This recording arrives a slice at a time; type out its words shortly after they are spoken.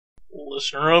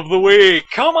Listener of the Week,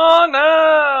 come on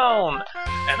down!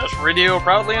 NS Radio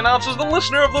proudly announces the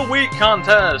Listener of the Week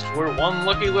contest, where one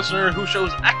lucky listener who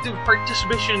shows active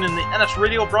participation in the NS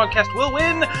Radio broadcast will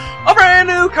win a brand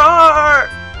new car!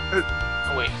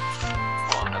 Oh wait,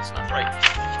 hold on, that's not right.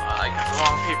 I got the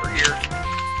wrong paper here.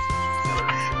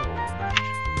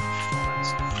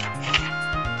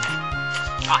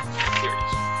 Here it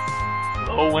is.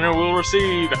 The winner will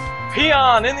receive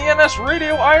Peon in the NS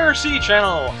Radio IRC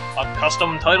channel, a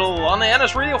custom title on the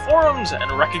NS Radio forums, and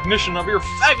recognition of your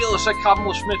fabulous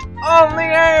accomplishment on the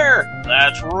air!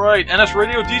 That's right, NS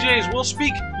Radio DJs will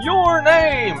speak your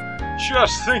name!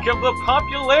 Just think of the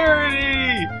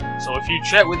popularity! So if you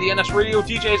chat with the NS Radio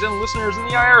DJs and listeners in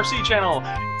the IRC channel,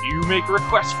 if you make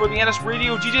requests for the NS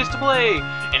Radio DJs to play,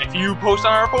 and if you post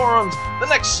on our forums, the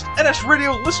next NS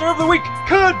Radio Listener of the Week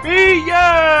could be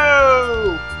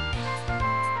you!